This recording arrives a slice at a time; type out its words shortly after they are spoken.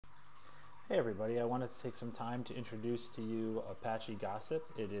Hey everybody, I wanted to take some time to introduce to you Apache Gossip.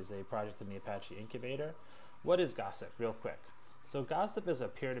 It is a project in the Apache Incubator. What is Gossip, real quick? So Gossip is a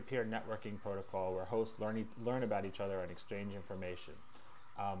peer-to-peer networking protocol where hosts learn about each other and exchange information.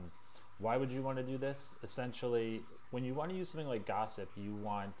 Why would you want to do this? Essentially, when you want to use something like Gossip, you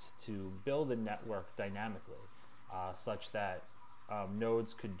want to build a network dynamically, such that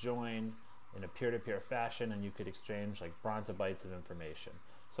nodes could join in a peer-to-peer fashion and you could exchange like brontobytes of information.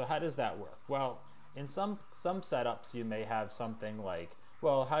 So how does that work? Well, in some setups you may have something like,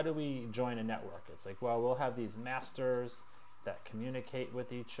 well, how do we join a network? It's like, well, we'll have these masters that communicate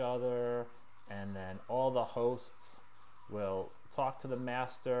with each other, and then all the hosts will talk to the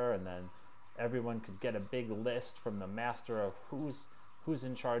master, and then everyone could get a big list from the master of who's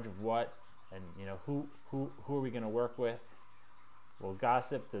in charge of what, and who are we going to work with. Well,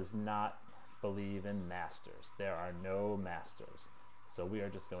 Gossip does not believe in masters. There are no masters. So we are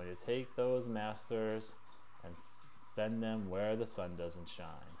just going to take those masters and send them where the sun doesn't shine.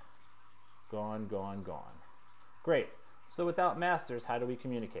 Gone, gone, gone. Great. So without masters, how do we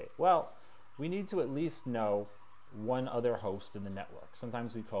communicate? Well, we need to at least know one other host in the network.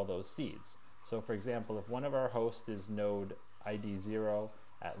 Sometimes we call those seeds. So for example, if one of our hosts is node ID 0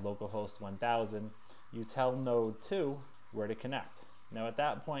 at localhost 1000, you tell node 2 where to connect. Now at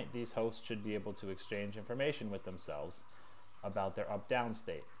that point, these hosts should be able to exchange information with themselves about their up-down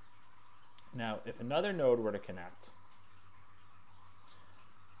state. Now, if another node were to connect,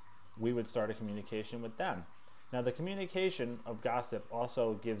 we would start a communication with them. Now, the communication of Gossip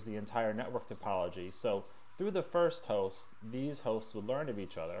also gives the entire network topology. So through the first host, these hosts would learn of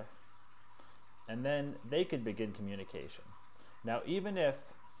each other, and then they could begin communication. Now, even if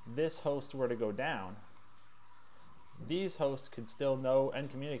this host were to go down, these hosts could still know and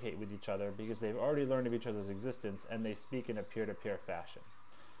communicate with each other because they've already learned of each other's existence and they speak in a peer-to-peer fashion.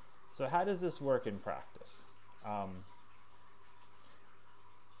 So how does this work in practice?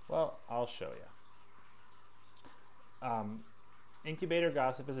 Well, I'll show you. Incubator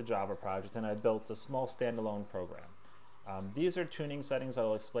Gossip is a Java project, and I built a small standalone program. These are tuning settings that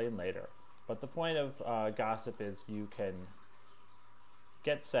I'll explain later, but the point of Gossip is you can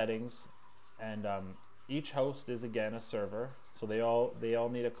get settings, and each host is again a server, so they all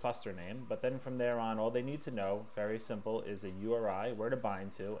need a cluster name. But then from there on, all they need to know, very simple, is a URI, where to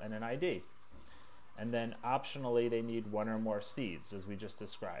bind to, and an ID. And then optionally, they need one or more seeds, as we just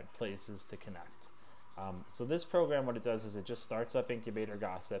described, places to connect. So this program, what it does is it just starts up Incubator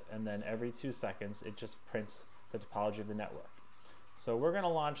Gossip, and then every 2 seconds, it just prints the topology of the network. So we're going to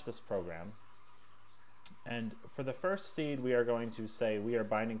launch this program. And for the first seed, we are going to say we are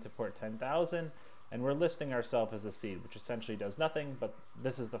binding to port 10,000, and we're listing ourselves as a seed, which essentially does nothing, but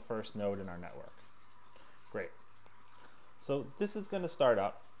this is the first node in our network. Great. So this is going to start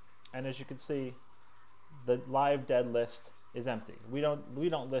up, and as you can see, the live dead list is empty. We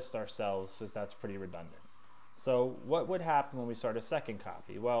don't list ourselves because that's pretty redundant. So what would happen when we start a second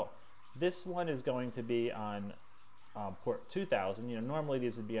copy? Well, this one is going to be on port 2000. Normally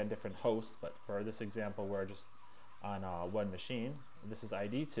these would be on different hosts, but for this example, we're just on one machine. This is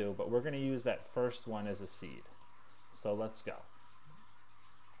ID 2, but we're going to use that first one as a seed. So let's go.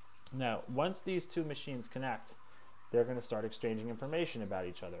 Now, once these two machines connect, they're going to start exchanging information about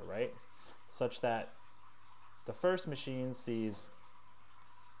each other, right? Such that the first machine sees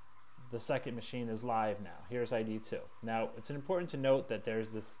the second machine is live now. Here's ID 2. Now, it's important to note that there's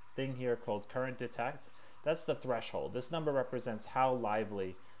this thing here called current detect. That's the threshold. This number represents how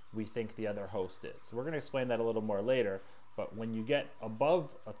lively we think the other host is. We're going to explain that a little more later, but when you get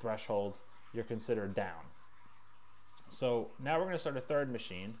above a threshold, you're considered down. So now we're going to start a third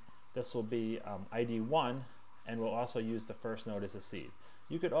machine. This will be ID 1, and we'll also use the first node as a seed.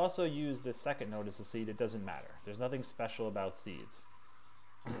 You could also use the second node as a seed. It doesn't matter. There's nothing special about seeds.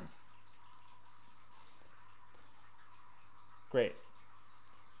 Great.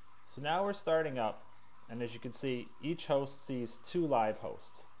 So now we're starting up, and as you can see, each host sees 2 live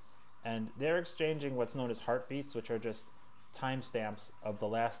hosts. And they're exchanging what's known as heartbeats, which are just timestamps of the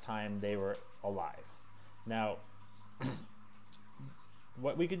last time they were alive. Now,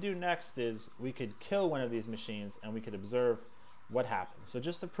 what we could do next is we could kill one of these machines and we could observe what happens. So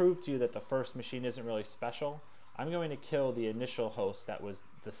just to prove to you that the first machine isn't really special, I'm going to kill the initial host that was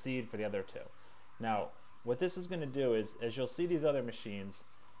the seed for the other 2. Now, what this is going to do is, as you'll see these other machines,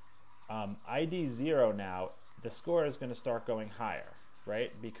 ID 0 now, the score is going to start going higher,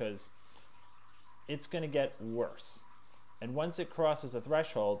 right? Because it's going to get worse. And once it crosses a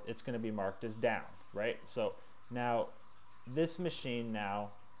threshold, it's going to be marked as down, right? So now this machine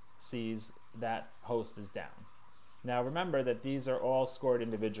now sees that host is down. Now remember that these are all scored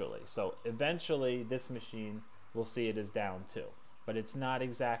individually, so eventually this machine will see it as down too, but it's not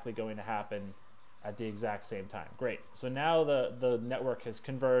exactly going to happen at the exact same time. Great, so now the network has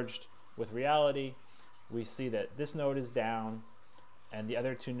converged with reality. We see that this node is down and the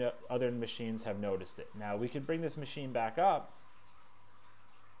other other machines have noticed it. Now we could bring this machine back up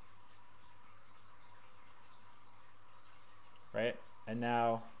right? And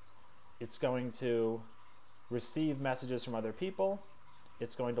now it's going to receive messages from other people.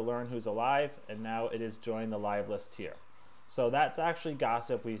 It's going to learn who's alive, and now it has joined the live list here. So that's actually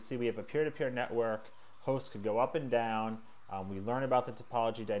gossip. We see we have a peer-to-peer network. Hosts could go up and down. We learn about the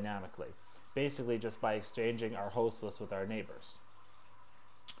topology dynamically, basically just by exchanging our host list with our neighbors.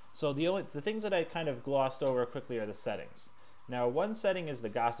 So the things that I kind of glossed over quickly are the settings. Now, one setting is the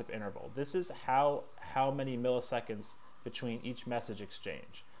gossip interval. This is how many milliseconds between each message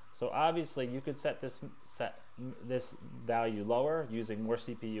exchange. So obviously you could set this value lower using more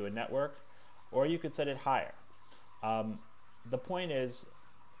CPU and network, or you could set it higher. The point is,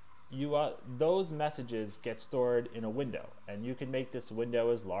 those messages get stored in a window, and you can make this window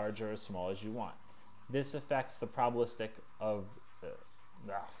as large or as small as you want. This affects the probabilistic of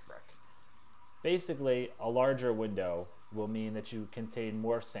basically a larger window will mean that you contain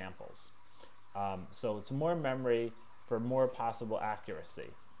more samples. So it's more memory for more possible accuracy.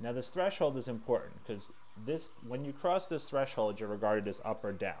 Now this threshold is important because when you cross this threshold, you're regarded as up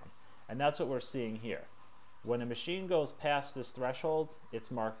or down. And that's what we're seeing here. When a machine goes past this threshold, it's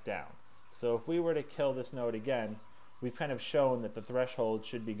marked down. So if we were to kill this node again, we've kind of shown that the threshold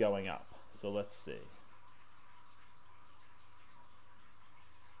should be going up. So let's see.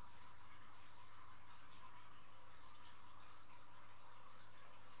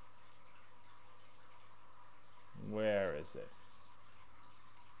 Where is it?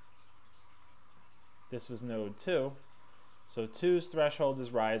 This was node 2. So 2's threshold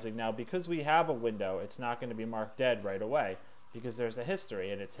is rising. Now because we have a window, it's not going to be marked dead right away because there's a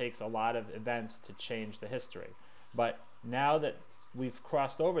history and it takes a lot of events to change the history. But now that we've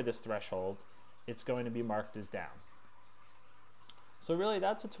crossed over this threshold, it's going to be marked as down. So really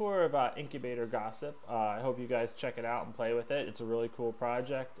that's a tour of Incubator Gossip. I hope you guys check it out and play with it. It's a really cool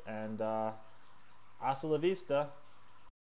project, and hasta la vista.